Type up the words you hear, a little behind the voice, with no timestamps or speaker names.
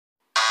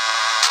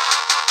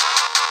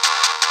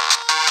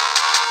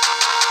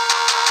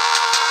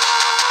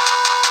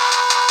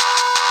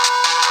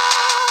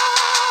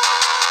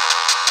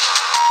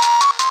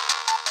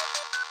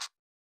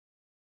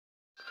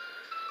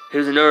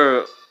Here's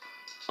another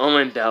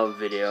online battle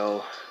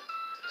video.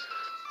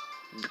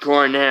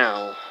 Record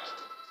now.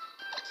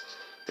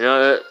 You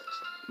know,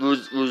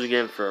 lose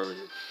again for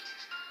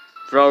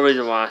no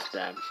reason watch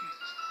that.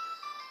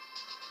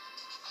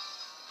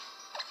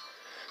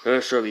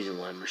 There's no reason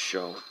why I'm gonna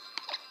show.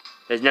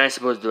 It's not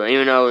supposed to do it,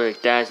 even though like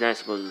that's not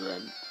supposed to do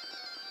it.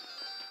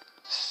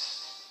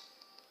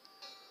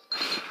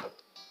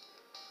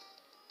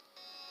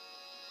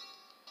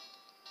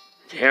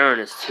 There's hair on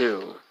this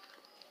too.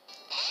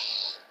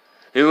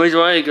 The reason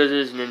why because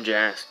this Ninja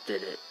Axe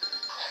did it.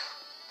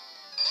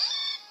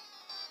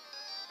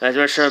 That's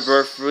my shot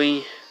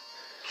birthday.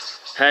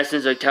 Has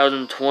since like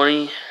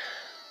 2020.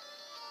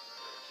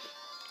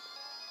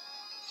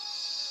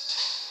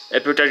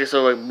 It protected us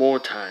like more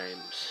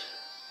times.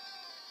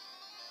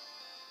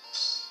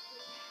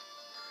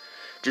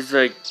 Just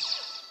like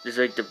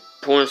the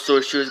porn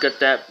store shoes got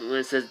that. When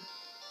it says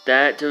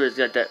that too, it's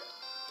got that.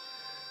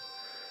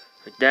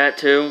 Like that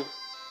too.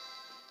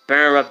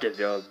 Better interrupt it,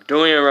 yo.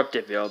 Don't interrupt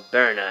it, yo.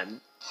 Better not.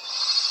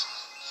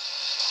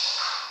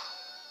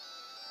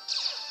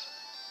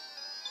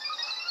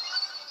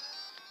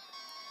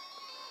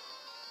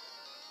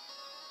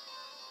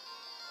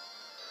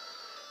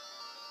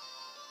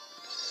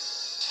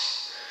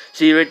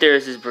 See right there,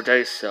 this is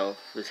protect itself.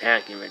 It's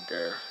hacking right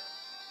there.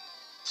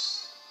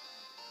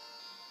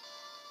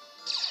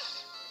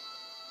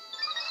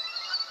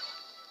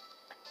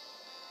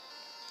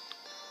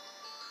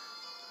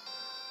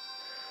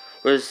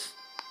 Let's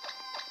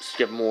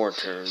skip more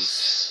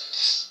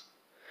turns.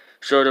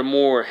 Show there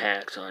more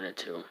hacks on it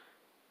too.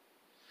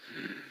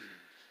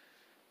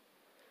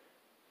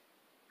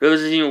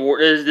 This is even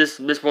worse.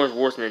 This one's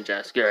worse than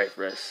Ninja. Get right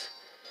for this.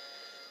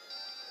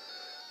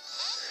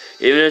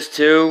 Even this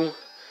too.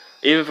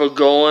 Even for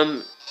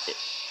Golem,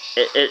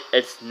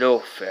 it's no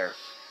fair.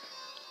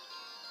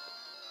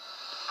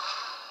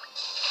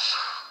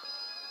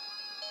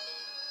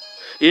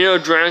 You know,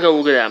 Draco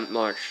will get that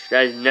much.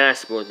 That is not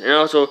supposed to. And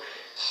also,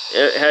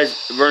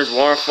 it burns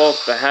waterfall,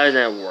 but how does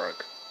that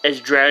work? It's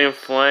dragon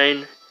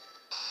flying,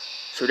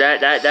 so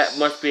that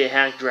must be a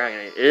hacked dragon.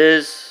 It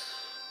is.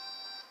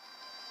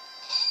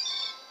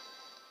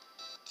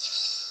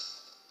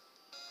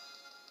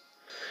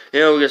 You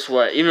know, guess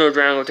what? Even though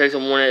Dragon takes a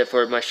 1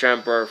 for my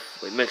Shine Birth,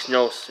 it makes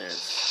no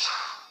sense.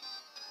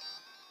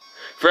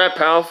 For that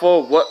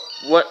powerful, what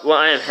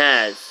item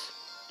has?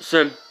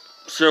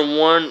 Certain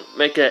one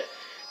make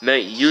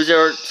use it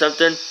or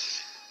something.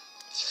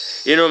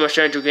 You know, my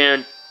Shine 2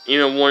 can, you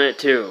know, 1 it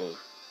too.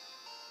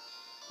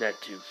 That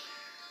too.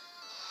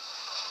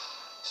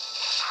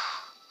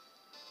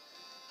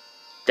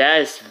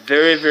 That is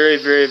very, very,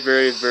 very,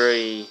 very,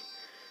 very,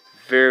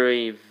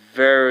 very,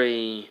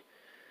 very,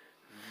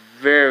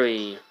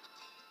 very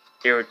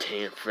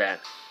irritating for that.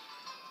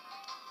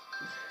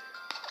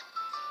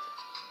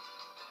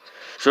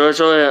 So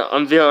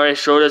on video, I already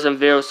showed this on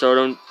video, so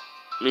don't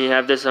need to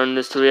have this on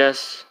this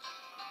 2DS.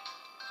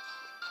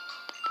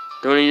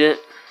 Don't need it.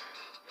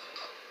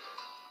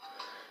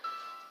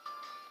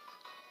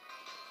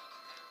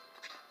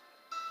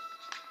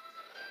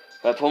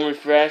 If I pull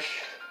refresh,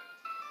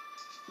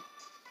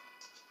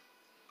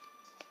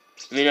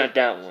 I mean not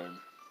that one.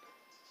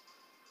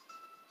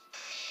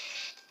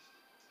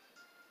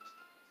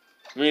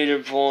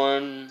 Leader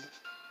one.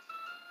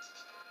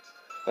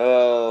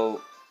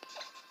 Oh.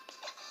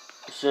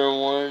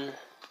 Certain one.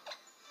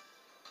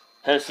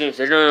 Has seems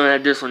I don't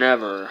have this one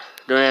ever.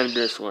 Don't have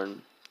this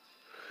one.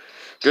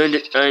 I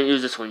didn't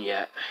use this one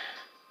yet.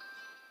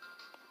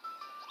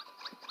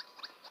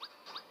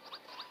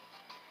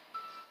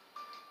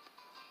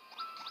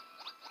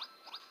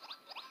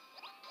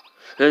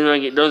 Those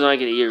don't like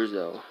it ears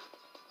though.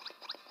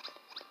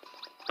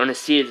 On the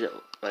seeds it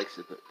likes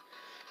it, but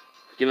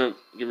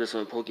give this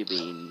one a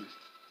Pokebean.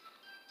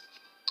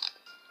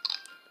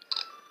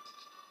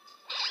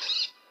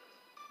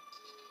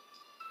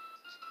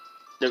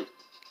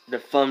 The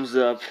thumbs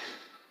up.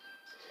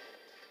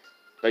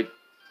 Like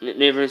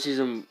never in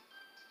season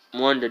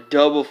 1, the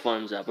double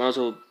thumbs up. And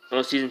also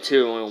season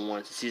 2 only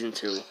once. Season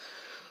 2.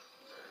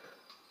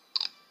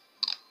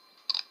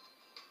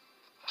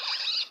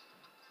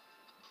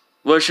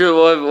 What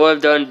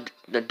I've done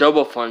the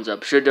double thumbs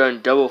up. Should have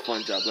done double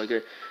thumbs up. Like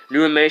a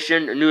new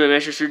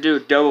animation should do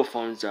double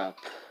thumbs up.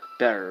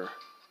 Better.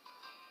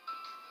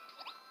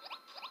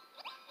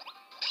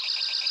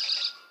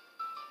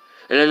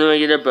 And then when I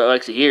get up but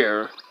like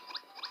here.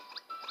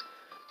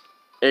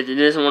 It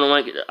doesn't want to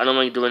like it. I don't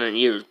like doing it in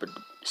ears, but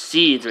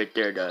seeds right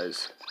there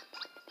does.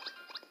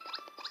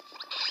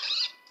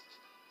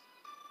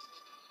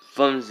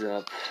 Thumbs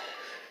up.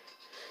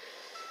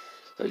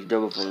 Like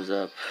double thumbs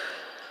up.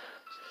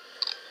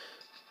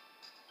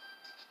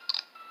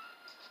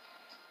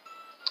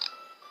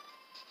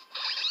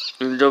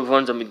 And double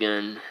thumbs up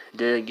again.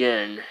 Did it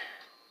again.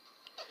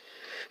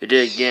 It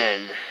did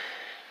again.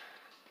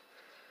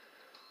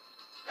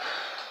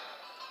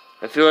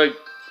 I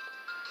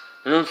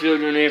don't feel like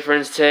doing any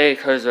friends today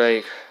because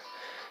like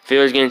I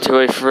feel it's getting too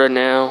late for it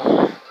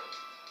now.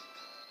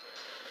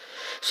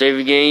 Save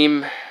the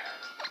game.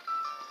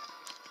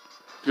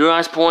 Your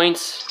last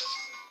points.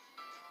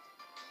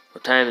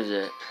 What time is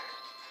it?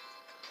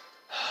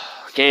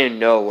 I can't even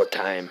know what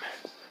time.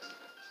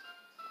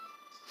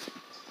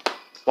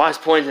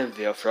 Last points in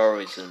video for no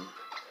reason.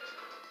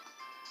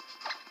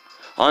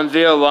 On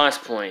video,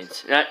 last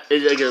points. That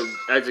is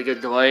that's a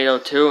good delay though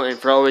too, and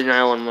for always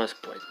 901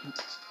 last points.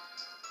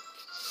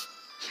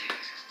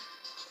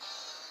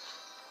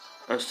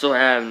 I still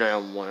have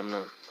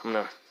 901. I'm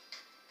not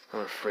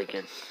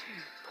freaking.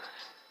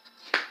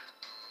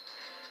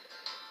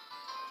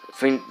 I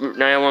think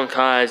 901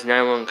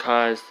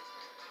 cause.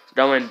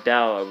 Don't win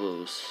battle or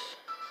lose.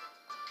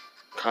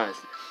 Cause.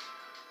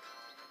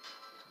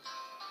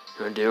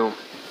 You wanna do?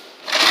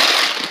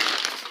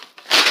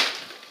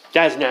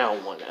 That's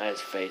 901 at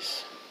his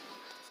face.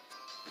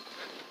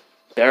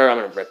 Better, I'm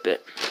gonna rip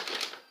it.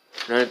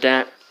 None of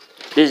that.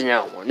 This is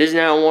 901. This is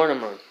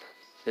 901.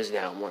 This is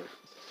 901.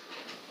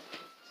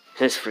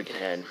 His freaking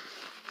head.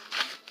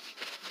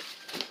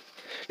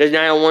 This is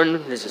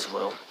 901. This is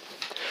Will.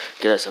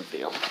 Get us a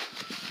video.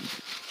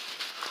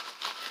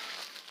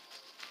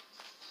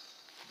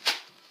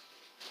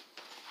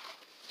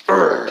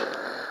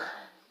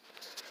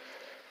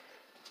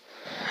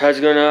 That's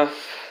good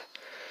enough.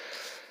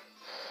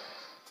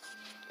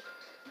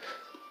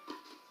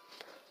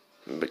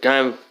 But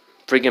I'm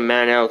freaking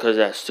mad now because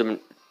that stupid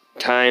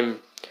time.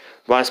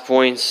 Last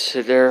points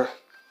sit there.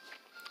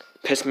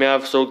 Pissed me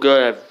off so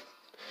good.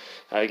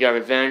 I got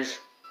revenge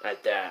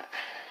at that.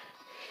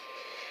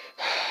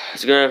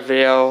 It's a good enough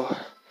video.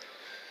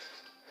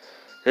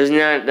 This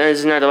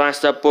is not the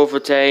last upload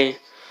for today.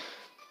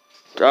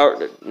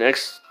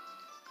 Next.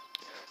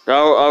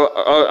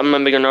 I'm gonna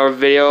make another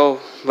video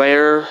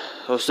later.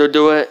 I'll still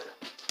do it.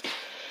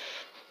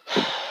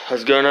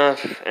 That's good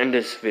enough. End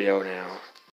this video now.